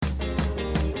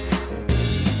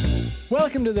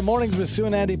Welcome to the Mornings with Sue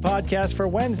and Andy podcast for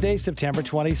Wednesday, September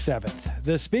 27th.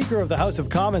 The Speaker of the House of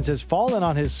Commons has fallen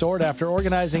on his sword after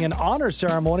organizing an honor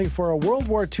ceremony for a World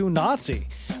War II Nazi.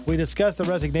 We discuss the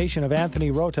resignation of Anthony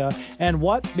Rota and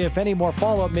what, if any, more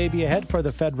follow-up may be ahead for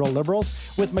the federal Liberals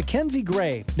with Mackenzie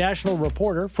Gray, national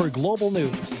reporter for Global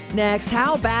News. Next,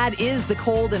 how bad is the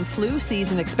cold and flu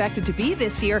season expected to be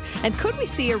this year? And could we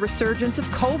see a resurgence of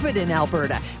COVID in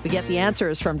Alberta? We get the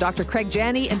answers from Dr.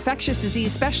 Jenne, Infectious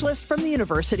Disease Specialist from the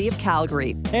University of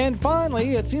Calgary. And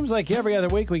finally, it seems like every other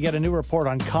week we get a new report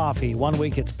on coffee. One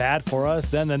week it's bad for us,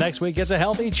 then the next week it's a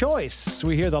healthy choice.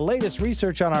 We hear the latest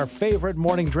research on our favorite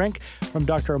morning drink from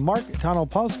Dr.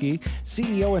 Tarnopolsky,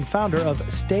 CEO and founder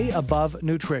of Stay Above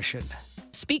Nutrition.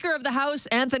 Speaker of the House,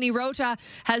 Anthony Rota,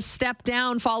 has stepped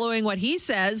down following what he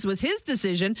says was his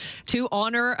decision to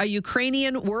honor a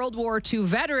Ukrainian World War II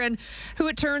veteran who,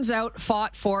 it turns out,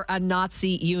 fought for a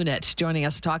Nazi unit. Joining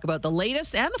us to talk about the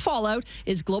latest and the fallout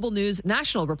is Global News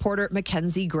national reporter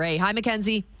Mackenzie Gray. Hi,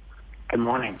 Mackenzie. Good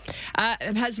morning.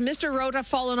 Has Mr. Rota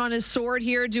fallen on his sword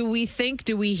here? Do we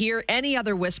hear any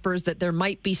other whispers that there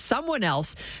might be someone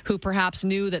else who perhaps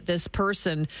knew that this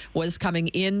person was coming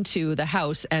into the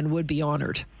House and would be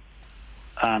honored?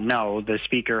 No, the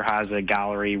Speaker has a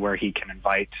gallery where he can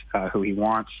invite who he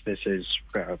wants. This is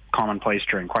commonplace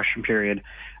during question period.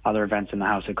 Other events in the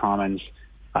House of Commons,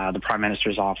 the Prime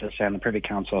Minister's office and the Privy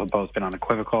Council have both been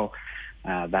unequivocal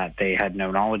that they had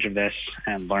no knowledge of this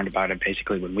and learned about it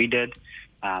basically when we did.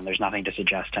 There's nothing to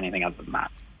suggest anything other than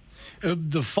that.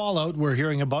 The fallout, we're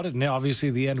hearing about it, and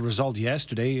obviously the end result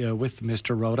yesterday with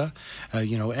Mr. Rota,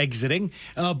 exiting.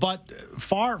 But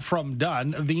far from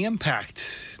done, the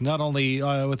impact, not only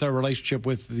with our relationship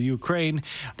with the Ukraine,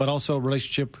 but also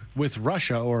relationship with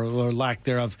Russia or lack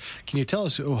thereof. Can you tell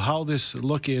us how this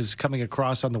look is coming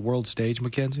across on the world stage,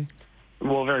 Mackenzie?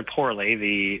 Well, very poorly.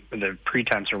 The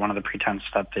pretense, or one of the pretense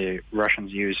that the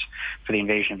Russians use for the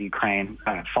invasion of Ukraine,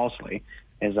 falsely,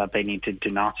 is that they need to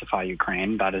denazify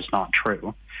Ukraine. That is not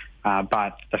true.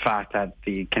 But the fact that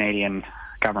the Canadian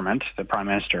government, the Prime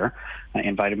Minister,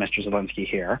 invited Mr. Zelensky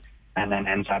here and then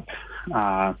ends up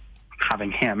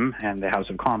having him and the House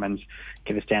of Commons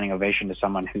give a standing ovation to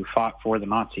someone who fought for the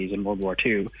Nazis in World War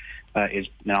II is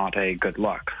not a good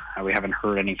look. We haven't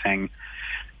heard anything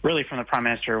really from the Prime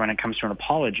Minister when it comes to an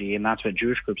apology, and that's what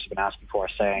Jewish groups have been asking for,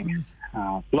 saying,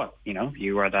 look,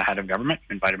 you are the head of government,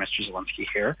 you invited Mr. Zelensky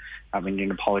here, we need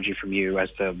an apology from you as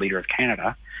the leader of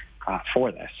Canada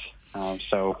for this.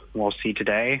 So we'll see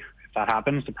today if that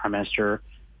happens. The Prime Minister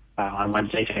on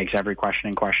Wednesday takes every question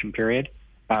in question period.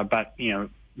 But,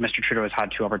 Mr. Trudeau has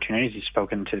had two opportunities. He's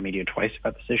spoken to the media twice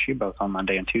about this issue, both on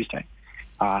Monday and Tuesday.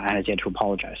 And has yet to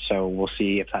apologize. So we'll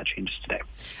see if that changes today.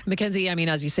 Mackenzie,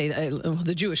 as you say,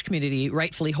 the Jewish community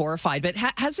rightfully horrified, but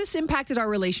has this impacted our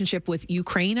relationship with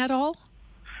Ukraine at all?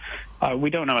 We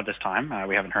don't know at this time.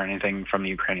 We haven't heard anything from the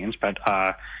Ukrainians, but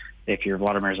if you're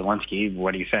Vladimir Zelensky,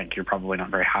 what do you think? You're probably not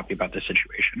very happy about this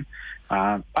situation.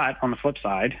 But on the flip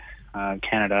side,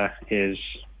 Canada is,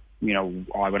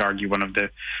 I would argue one of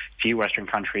the few Western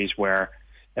countries where,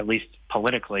 at least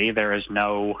politically, there is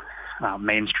no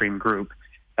mainstream group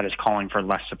that is calling for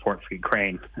less support for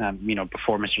Ukraine.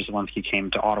 Before Mr. Zelensky came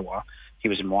to Ottawa, he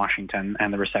was in Washington,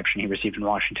 and the reception he received in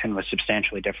Washington was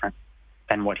substantially different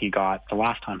than what he got the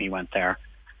last time he went there.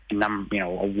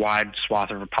 A wide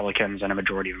swath of Republicans and a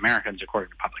majority of Americans,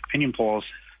 according to public opinion polls,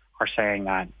 are saying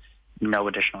that no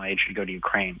additional aid should go to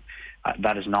Ukraine.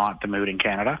 That is not the mood in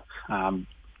Canada.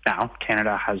 Now,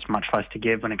 Canada has much less to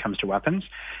give when it comes to weapons,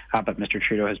 but Mr.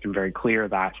 Trudeau has been very clear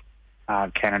that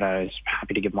Canada is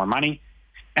happy to give more money.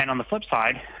 And on the flip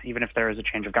side, even if there is a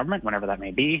change of government, whenever that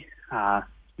may be,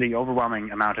 the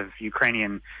overwhelming amount of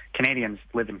Ukrainian Canadians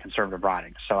live in conservative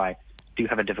ridings. So I do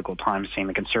have a difficult time seeing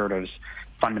the Conservatives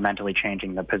fundamentally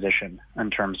changing the position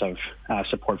in terms of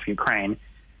support for Ukraine.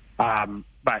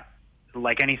 But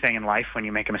like anything in life, when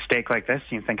you make a mistake like this,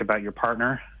 you think about your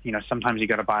partner. Sometimes you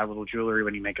got to buy a little jewelry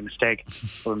when you make a mistake.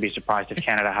 I wouldn't be surprised if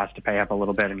Canada has to pay up a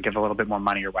little bit and give a little bit more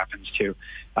money or weapons to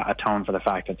atone for the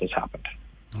fact that this happened.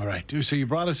 All right. So you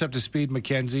brought us up to speed,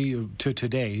 Mackenzie, to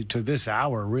today, to this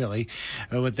hour, really,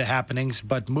 with the happenings.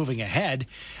 But moving ahead,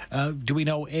 do we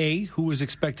know, A, who is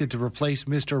expected to replace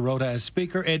Mr. Rota as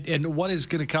Speaker, and what is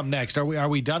going to come next? Are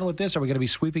we done with this? Are we going to be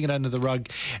sweeping it under the rug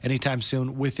anytime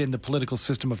soon within the political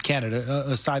system of Canada,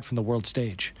 aside from the world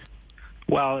stage?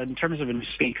 Well, in terms of a new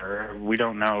Speaker, we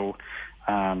don't know.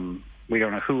 We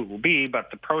don't know who it will be,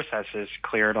 but the process is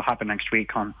clear. It'll happen next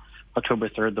week on October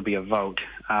 3rd, there'll be a vote.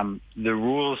 The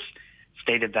rules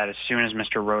stated that as soon as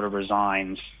Mr. Rota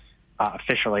resigns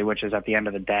officially, which is at the end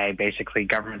of the day, basically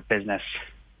government business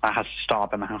has to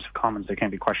stop in the House of Commons. There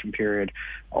can't be question period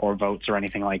or votes or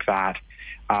anything like that.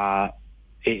 I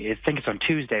think it's on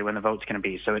Tuesday when the vote's going to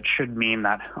be, so it should mean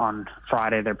that on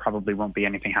Friday there probably won't be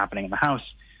anything happening in the House,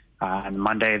 and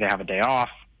Monday they have a day off,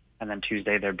 and then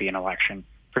Tuesday there'd be an election,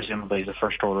 presumably the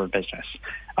first order of business.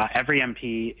 Every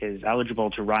MP is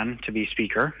eligible to run to be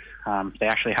Speaker. They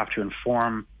actually have to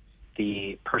inform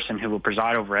the person who will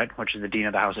preside over it, which is the Dean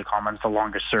of the House of Commons, the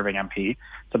longest-serving MP,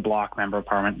 the Bloc Member of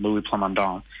Parliament, Louis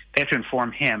Plamondon. They have to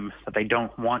inform him that they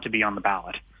don't want to be on the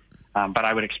ballot. But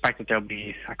I would expect that there'll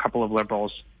be a couple of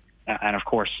Liberals and, of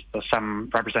course, some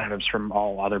representatives from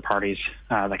all other parties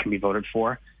that can be voted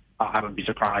for. I would be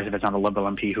surprised if it's not a Liberal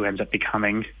MP who ends up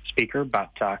becoming Speaker,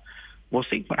 but we'll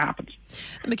see what happens.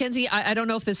 Mackenzie, I don't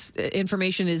know if this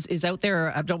information is out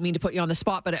there. I don't mean to put you on the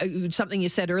spot, but something you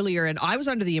said earlier, and I was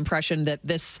under the impression that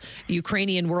this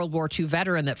Ukrainian World War II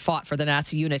veteran that fought for the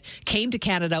Nazi unit came to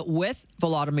Canada with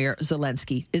Volodymyr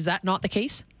Zelensky. Is that not the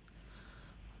case?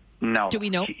 No. Do we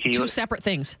know? Two separate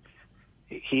things.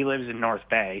 He lives in North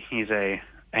Bay. He's a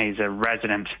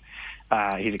resident.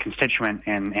 He's a constituent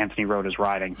in Anthony Rota's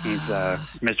riding.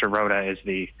 Mr. Rota is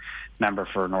the member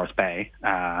for North Bay.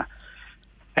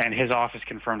 And his office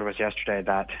confirmed to us yesterday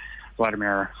that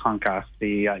Vladimir Hunka,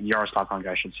 Yaroslav Hunka,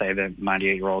 I should say, the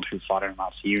 98-year-old who fought in a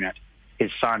Nazi unit,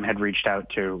 his son had reached out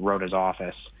to Rota's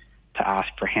office to ask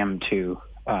for him to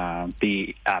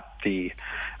be at the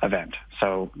event.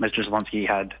 So Mr. Zelensky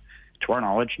had, to our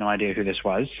knowledge, no idea who this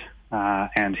was,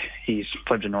 and he's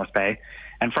lived in North Bay.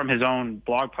 And from his own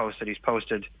blog post that he's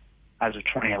posted as of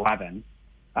 2011,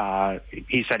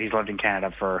 he said he's lived in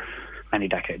Canada for many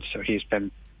decades. So he's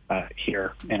been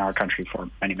here in our country for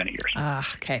many, many years.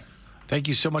 Okay. Thank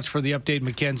you so much for the update,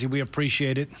 Mackenzie. We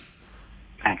appreciate it.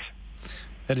 Thanks.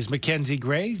 That is Mackenzie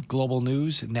Gray, Global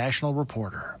News national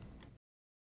reporter.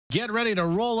 Get ready to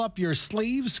roll up your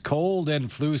sleeves. Cold and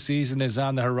flu season is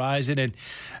on the horizon. And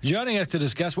joining us to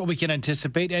discuss what we can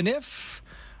anticipate and if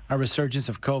a resurgence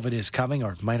of COVID is coming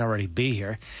or might already be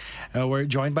here, we're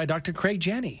joined by Dr. Craig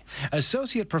Jenne,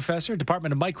 Associate Professor,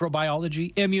 Department of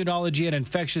Microbiology, Immunology, and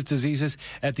Infectious Diseases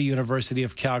at the University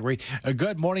of Calgary.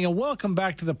 Good morning and welcome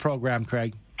back to the program,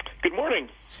 Craig. Good morning.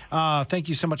 Thank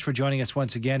you so much for joining us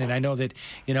once again. And I know that,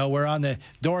 we're on the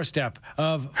doorstep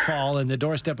of fall and the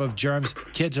doorstep of germs.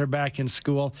 Kids are back in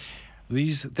school.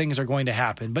 These things are going to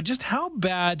happen. But just how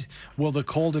bad will the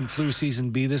cold and flu season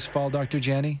be this fall, Dr.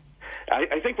 Jenne?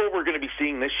 I think what we're going to be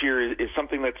seeing this year is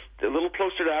something that's a little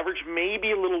closer to average,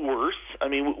 maybe a little worse. I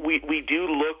mean, we do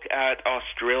look at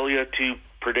Australia to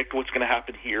predict what's going to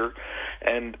happen here,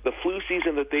 and the flu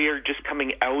season that they are just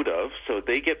coming out of, so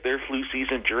they get their flu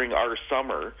season during our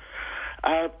summer,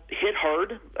 hit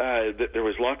hard. There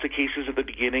was lots of cases at the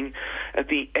beginning. At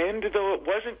the end, though, it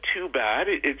wasn't too bad.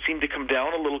 It seemed to come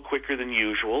down a little quicker than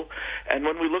usual. And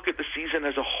when we look at the season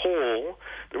as a whole,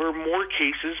 there were more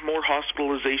cases, more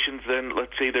hospitalizations than,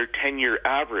 let's say, their 10-year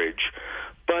average.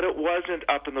 But it wasn't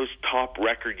up in those top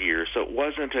record years, so it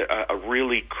wasn't a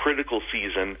really critical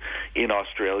season in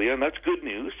Australia, and that's good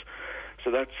news. So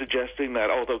that's suggesting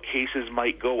that although cases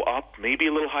might go up, maybe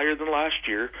a little higher than last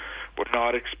year, we're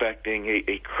not expecting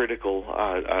a critical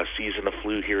season of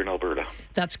flu here in Alberta.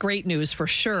 That's great news for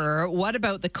sure. What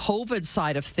about the COVID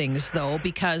side of things, though?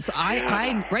 Because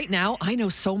I right now, I know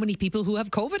so many people who have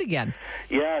COVID again.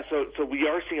 Yeah, so we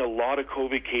are seeing a lot of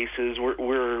COVID cases.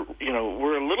 We're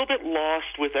a little bit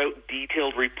lost without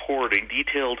detailed reporting,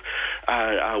 detailed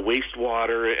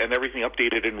wastewater and everything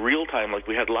updated in real time like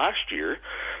we had last year.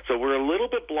 So we're a little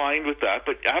bit blind with that,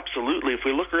 but absolutely, if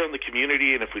we look around the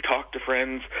community and if we talk to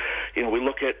friends, we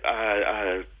look at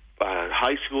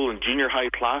high school and junior high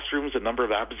classrooms, a number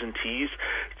of absentees.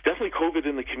 It's definitely COVID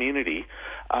in the community.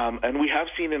 And we have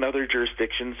seen in other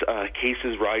jurisdictions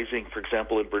cases rising, for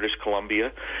example, in British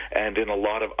Columbia and in a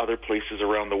lot of other places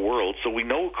around the world. So we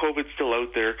know COVID's still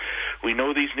out there. We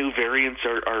know these new variants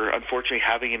are unfortunately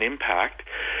having an impact.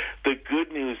 The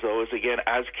good news, though, is, again,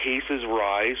 as cases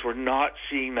rise, we're not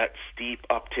seeing that steep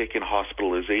uptick in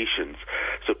hospitalizations.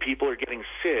 So people are getting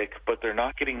sick, but they're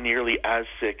not getting nearly as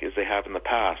sick as they have in the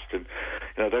past. And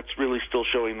that's really still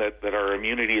showing that our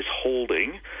immunity is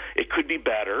holding. It could be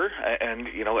better, and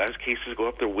as cases go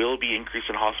up, there will be increase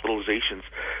in hospitalizations,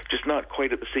 just not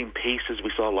quite at the same pace as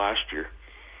we saw last year.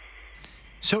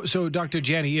 So Dr.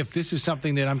 Jenne, if this is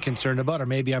something that I'm concerned about, or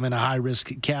maybe I'm in a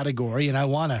high-risk category and I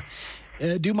want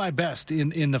to do my best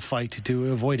in the fight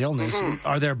to avoid illness,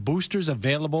 are there boosters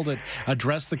available that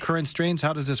address the current strains?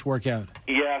 How does this work out?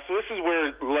 Yeah, so this is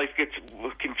where life gets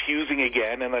confusing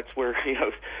again, and that's where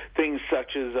things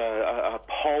such as a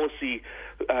policy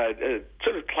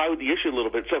sort of cloud the issue a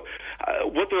little bit. So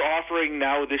what they're offering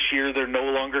now this year, they're no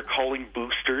longer calling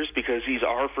boosters because these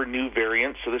are for new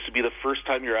variants. So this would be the first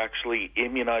time you're actually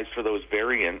immunized for those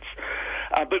variants.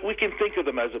 But we can think of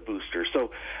them as a booster.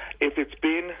 So if it's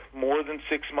been more than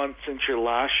 6 months since your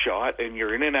last shot and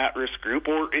you're in an at-risk group,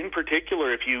 or in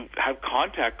particular if you have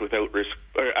contact with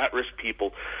at-risk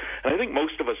people, and I think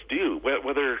most of us do,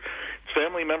 whether it's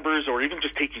family members or even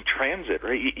just taking transit,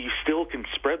 right? You still can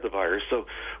spread the virus. So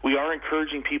we are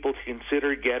encouraging people to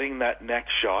consider getting that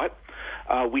next shot.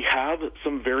 We have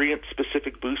some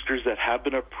variant-specific boosters that have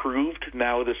been approved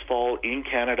now this fall in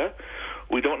Canada.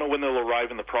 We don't know when they'll arrive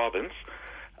in the province.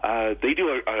 They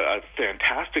do a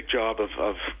fantastic job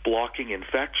of blocking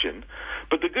infection.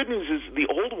 But the good news is the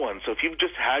old ones. So if you've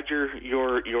just had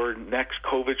your next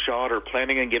COVID shot or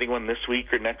planning on getting one this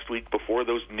week or next week before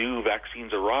those new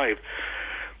vaccines arrive,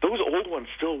 those old ones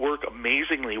still work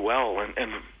amazingly well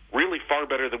and really far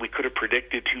better than we could have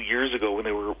predicted 2 years ago when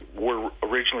they were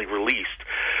originally released.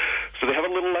 So they have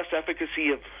a little less efficacy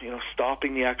of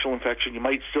stopping the actual infection. You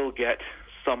might still get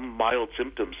some mild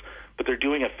symptoms, but they're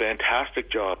doing a fantastic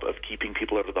job of keeping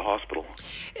people out of the hospital.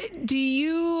 Do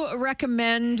you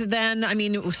recommend then,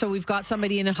 so we've got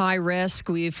somebody in a high risk,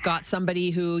 we've got somebody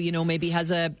who, maybe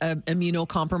has a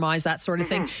immunocompromise, that sort of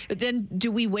thing. Then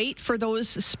do we wait for those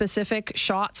specific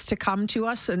shots to come to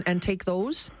us and take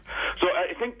those? So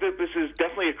I think that this is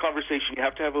definitely a conversation you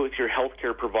have to have with your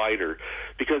healthcare provider,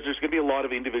 because there's going to be a lot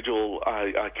of individual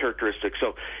characteristics.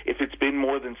 So if it's been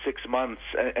more than 6 months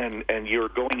and you're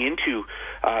going into,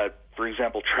 for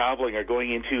example, traveling or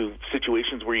going into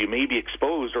situations where you may be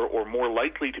exposed or more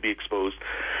likely to be exposed,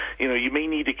 you may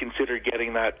need to consider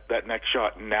getting that next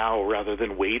shot now rather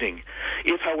than waiting.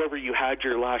 If, however, you had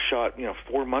your last shot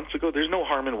 4 months ago, there's no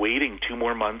harm in waiting 2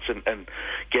 more months and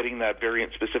getting that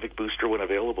variant-specific booster when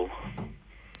available.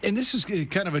 And this is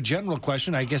kind of a general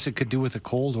question. I guess it could do with a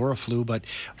cold or a flu. But,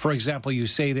 for example, you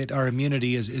say that our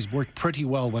immunity is worked pretty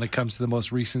well when it comes to the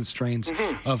most recent strains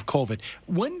of COVID.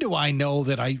 When do I know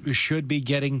that I should be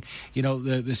getting,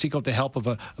 seek out the help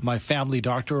of my family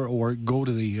doctor or go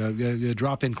to the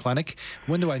drop-in clinic?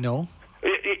 When do I know?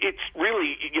 It's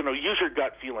really, use your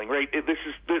gut feeling, right? This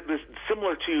is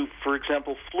similar to, for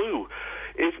example, flu.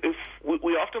 If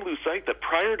we often lose sight that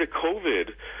prior to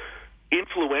COVID,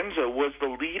 influenza was the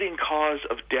leading cause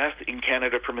of death in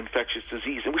Canada from infectious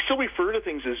disease. And we still refer to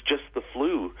things as just the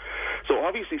flu. So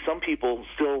obviously some people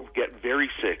still get very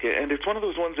sick. And it's one of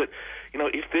those ones that,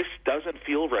 if this doesn't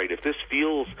feel right, if this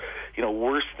feels,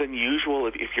 worse than usual,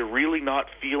 if you're really not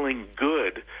feeling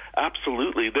good,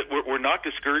 absolutely, that we're not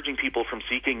discouraging people from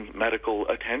seeking medical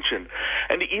attention.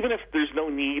 And even if there's no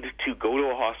need to go to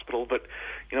a hospital, but,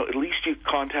 at least you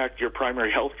contact your primary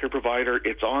health care provider.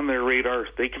 It's on their radar.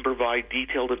 They can provide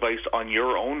detailed advice on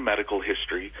your own medical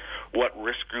history, what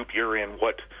risk group you're in,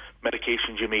 what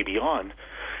medications you may be on.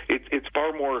 It's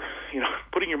far more,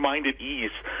 putting your mind at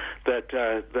ease that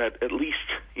at least,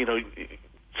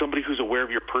 somebody who's aware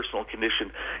of your personal condition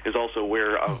is also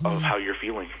aware of how you're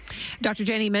feeling. Dr.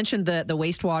 Jenne mentioned the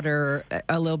wastewater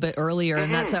a little bit earlier,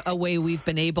 and that's a way we've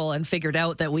been able and figured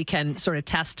out that we can sort of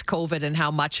test COVID and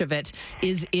how much of it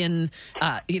is in,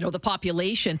 the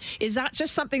population. Is that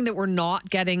just something that we're not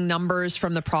getting numbers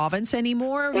from the province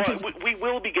anymore? Because we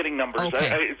will be getting numbers.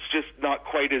 Okay. It's just not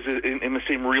quite as in the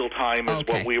same real time as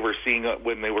what we were seeing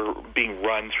when they were being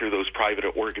run through those private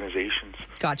organizations.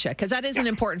 Gotcha, because that is an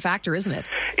important factor, isn't it?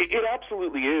 It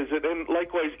absolutely is, and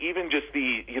likewise, even just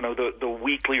the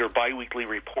weekly or biweekly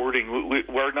reporting,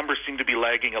 our numbers seem to be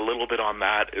lagging a little bit on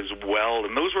that as well.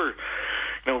 And those were,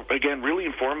 again, really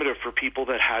informative for people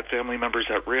that had family members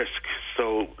at risk.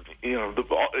 So,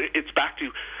 it's back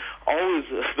to always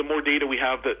the more data we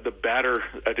have, the better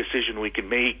a decision we can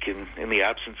make. And in the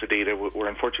absence of data, we're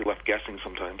unfortunately left guessing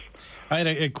sometimes. I had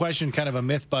a question, kind of a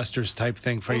Mythbusters type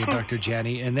thing for you, Dr.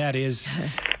 Jenne, and that is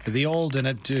the old, and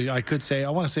I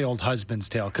want to say old husband's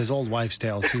tale, because old wife's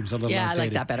tale seems a little outdated.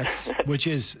 I like that better. Which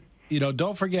is,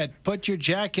 don't forget, put your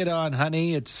jacket on,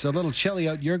 honey. It's a little chilly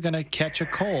out. You're going to catch a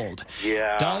cold.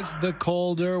 Yeah. Does the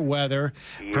colder weather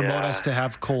promote us to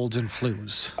have colds and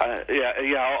flus?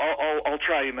 I'll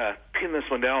try and pin this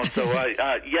one down. So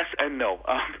yes and no.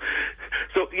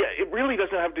 It really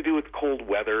doesn't have to do with cold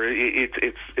weather.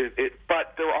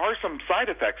 But there are some side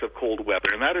effects of cold weather,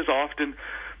 and that is often,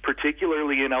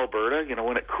 particularly in Alberta,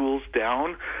 when it cools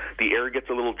down, the air gets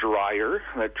a little drier.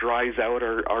 That dries out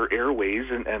our airways,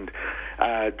 and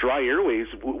dry airways,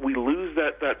 we lose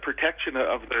that protection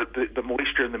of the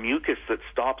moisture and the mucus that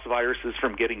stops viruses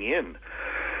from getting in.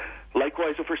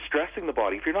 Likewise, if we're stressing the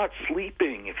body, if you're not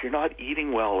sleeping, if you're not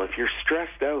eating well, if you're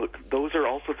stressed out, those are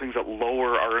also things that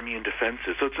lower our immune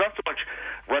defenses. So it's not so much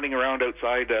running around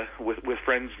outside with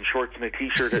friends in shorts and a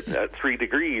T-shirt at 3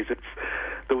 degrees. It's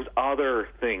those other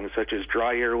things such as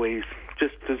dry airways,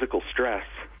 just physical stress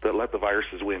that let the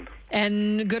viruses win.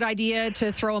 And good idea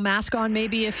to throw a mask on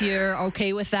maybe if you're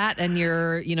okay with that and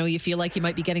you feel like you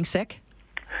might be getting sick?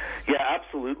 Yeah,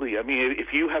 absolutely. I mean,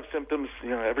 if you have symptoms,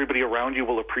 everybody around you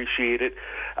will appreciate it.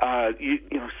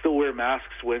 Still wear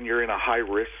masks when you're in a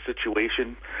high-risk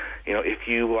situation. If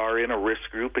you are in a risk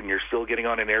group and you're still getting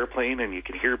on an airplane and you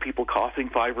can hear people coughing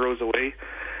 5 rows away,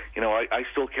 I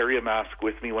still carry a mask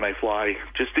with me when I fly,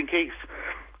 just in case.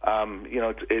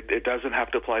 It doesn't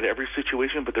have to apply to every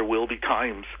situation, but there will be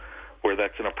times where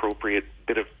that's an appropriate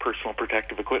bit of personal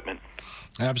protective equipment.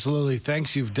 Absolutely.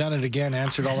 Thanks. You've done it again.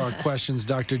 Answered all our questions,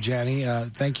 Dr.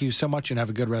 Jenne. Thank you so much and have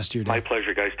a good rest of your day. My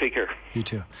pleasure, guys. Take care. You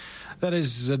too. That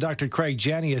is Dr. Craig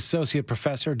Jenne, Associate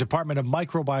Professor, Department of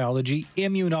Microbiology,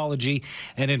 Immunology,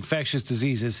 and Infectious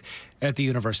Diseases at the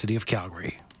University of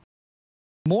Calgary.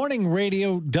 Morning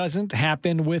radio doesn't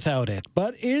happen without it,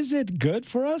 but is it good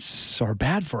for us or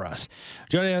bad for us?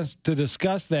 Joining us to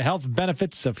discuss the health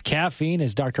benefits of caffeine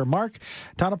is Dr. Mark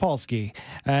Tarnopolsky,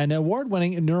 an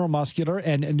award-winning neuromuscular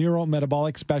and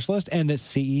neurometabolic specialist and the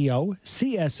CEO,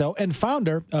 CSO, and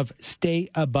founder of Stay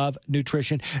Above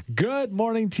Nutrition. Good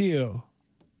morning to you.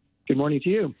 Good morning to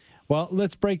you. Well,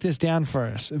 let's break this down for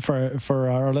us, for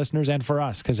our listeners and for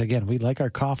us, because, again, we like our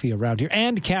coffee around here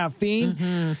and caffeine.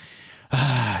 Mm-hmm.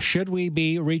 Should we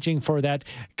be reaching for that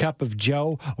cup of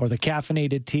joe or the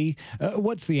caffeinated tea?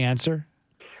 What's the answer?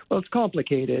 Well, it's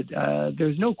complicated.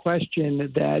 There's no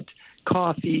question that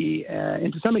coffee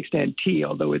and to some extent tea,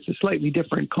 although it's a slightly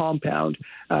different compound,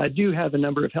 do have a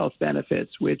number of health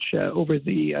benefits, which over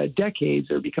the decades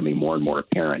are becoming more and more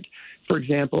apparent. For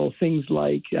example, things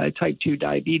like type 2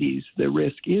 diabetes, the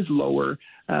risk is lower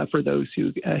for those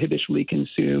who habitually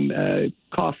consume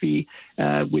coffee,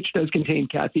 which does contain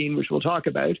caffeine, which we'll talk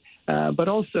about. But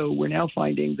also, we're now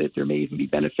finding that there may even be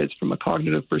benefits from a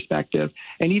cognitive perspective,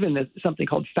 and even something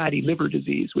called fatty liver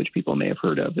disease, which people may have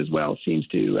heard of as well, seems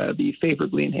to be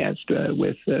favorably enhanced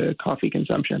with coffee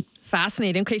consumption.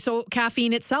 Fascinating. Okay, so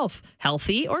caffeine itself,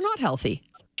 healthy or not healthy?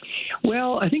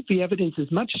 Well, I think the evidence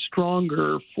is much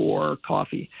stronger for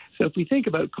coffee. So if we think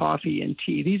about coffee and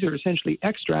tea, these are essentially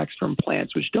extracts from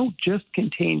plants which don't just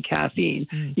contain caffeine,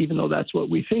 even though that's what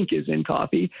we think is in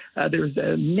coffee. There's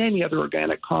many other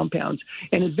organic compounds.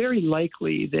 And it's very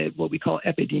likely that what we call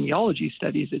epidemiology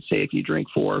studies that say if you drink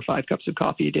 4 or 5 cups of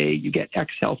coffee a day, you get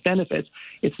X health benefits.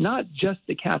 It's not just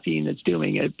the caffeine that's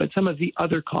doing it, but some of the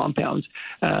other compounds,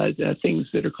 things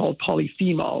that are called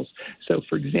polyphenols. So,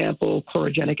 for example,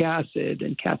 chlorogenic acid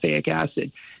and caffeic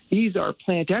acid. These are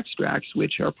plant extracts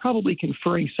which are probably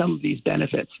conferring some of these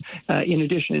benefits in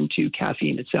addition to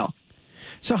caffeine itself.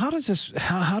 So how does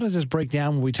this break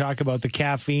down when we talk about the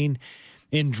caffeine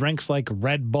in drinks like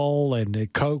Red Bull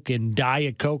and Coke and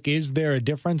Diet Coke? Is there a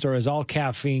difference, or is all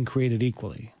caffeine created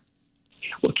equally?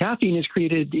 Well, caffeine is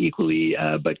created equally,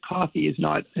 but coffee is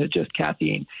not just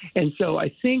caffeine. And so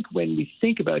I think when we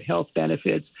think about health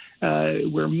benefits,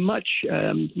 we're much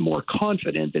more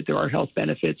confident that there are health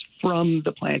benefits from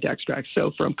the plant extracts,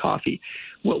 so from coffee.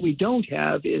 What we don't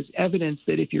have is evidence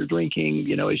that if you're drinking,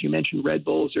 as you mentioned, Red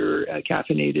Bulls or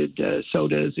caffeinated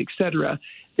sodas, et cetera,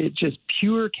 that just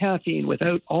pure caffeine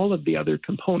without all of the other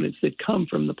components that come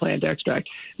from the plant extract,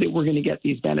 that we're going to get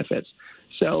these benefits.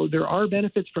 So there are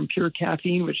benefits from pure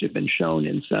caffeine, which have been shown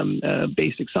in some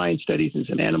basic science studies and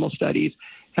some animal studies.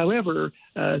 However,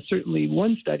 certainly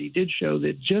one study did show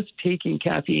that just taking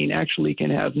caffeine actually can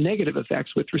have negative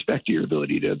effects with respect to your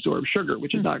ability to absorb sugar,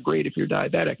 which is not great if you're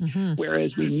diabetic. Mm-hmm.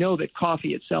 Whereas we know that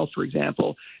coffee itself, for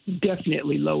example,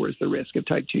 definitely lowers the risk of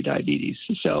type 2 diabetes.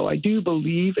 So I do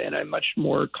believe, and I'm much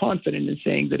more confident in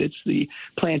saying that it's the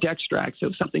plant extracts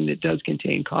of something that does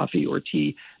contain coffee or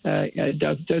tea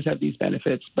does have these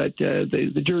benefits. But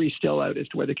the jury's still out as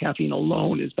to whether caffeine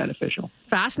alone is beneficial.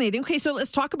 Fascinating. Okay, so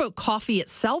let's talk about coffee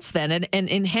itself then, and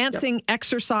enhancing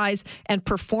exercise and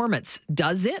performance.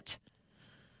 Does it?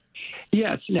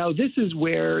 Yes. Now, this is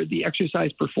where the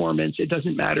exercise performance, it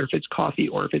doesn't matter if it's coffee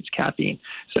or if it's caffeine.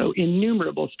 So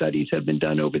innumerable studies have been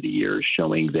done over the years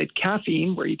showing that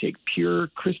caffeine, where you take pure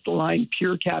crystalline,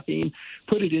 pure caffeine,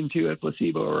 put it into a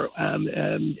placebo or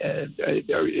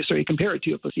compare it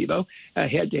to a placebo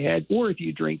head-to-head, or if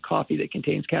you drink coffee that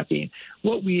contains caffeine.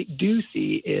 What we do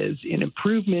see is an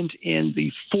improvement in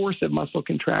the force of muscle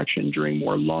contraction during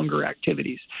more longer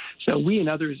activities. So we and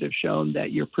others have shown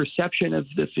that your perception of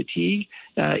the fatigue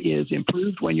fatigue is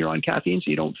improved when you're on caffeine, so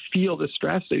you don't feel the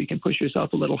stress, so you can push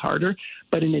yourself a little harder.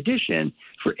 But in addition,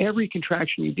 for every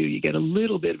contraction you do, you get a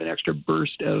little bit of an extra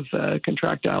burst of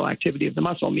contractile activity of the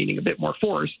muscle, meaning a bit more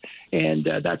force. And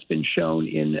that's been shown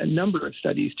in a number of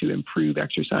studies to improve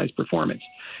exercise performance.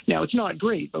 Now, it's not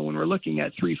great, but when we're looking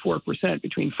at 3-4%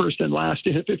 between first and last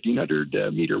in a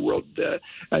 1,500-meter World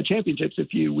Championships a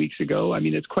few weeks ago, I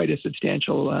mean, it's quite a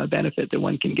substantial benefit that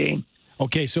one can gain.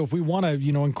 Okay, so if we want to,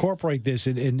 incorporate this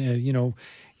and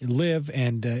live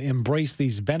and embrace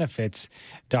these benefits,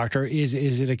 Doctor, is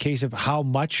it a case of how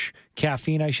much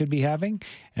caffeine I should be having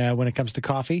when it comes to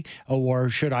coffee, or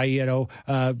should I,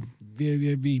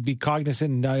 be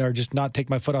cognizant or just not take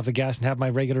my foot off the gas and have my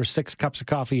regular 6 cups of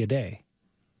coffee a day?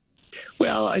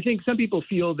 Well, I think some people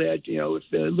feel that, if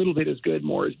a little bit is good,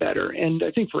 more is better. And I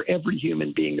think for every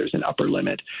human being, there's an upper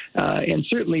limit. And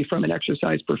certainly from an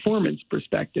exercise performance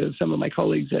perspective, some of my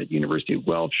colleagues at University of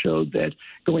Guelph showed that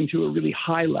going to a really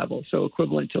high level, so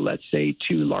equivalent to, let's say,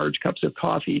 2 large cups of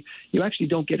coffee, you actually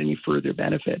don't get any further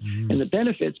benefit. And the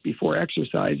benefits before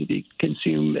exercise, if you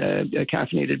consume a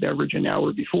caffeinated beverage an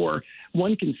hour before,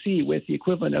 one can see with the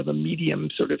equivalent of a medium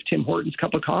sort of Tim Hortons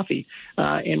cup of coffee.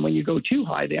 And when you go too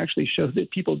high, they actually show that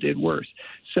people did worse.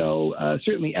 So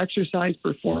certainly exercise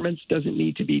performance doesn't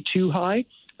need to be too high.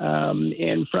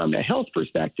 And from a health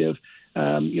perspective,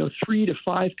 3 to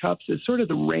 5 cups is sort of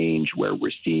the range where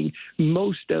we're seeing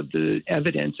most of the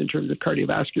evidence in terms of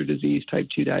cardiovascular disease, type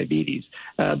 2 diabetes.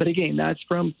 But again, that's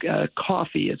from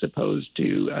coffee as opposed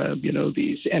to,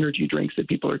 these energy drinks that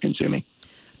people are consuming.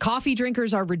 Coffee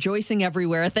drinkers are rejoicing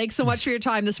everywhere. Thanks so much for your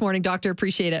time this morning, Doctor.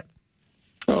 Appreciate it.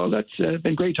 Oh, that's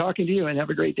been great talking to you, and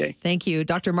have a great day. Thank you.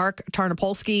 Dr. Mark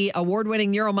Tarnopolsky,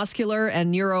 award-winning neuromuscular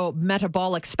and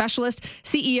neurometabolic specialist,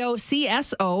 CEO,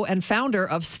 CSO, and founder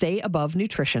of Stay Above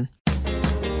Nutrition.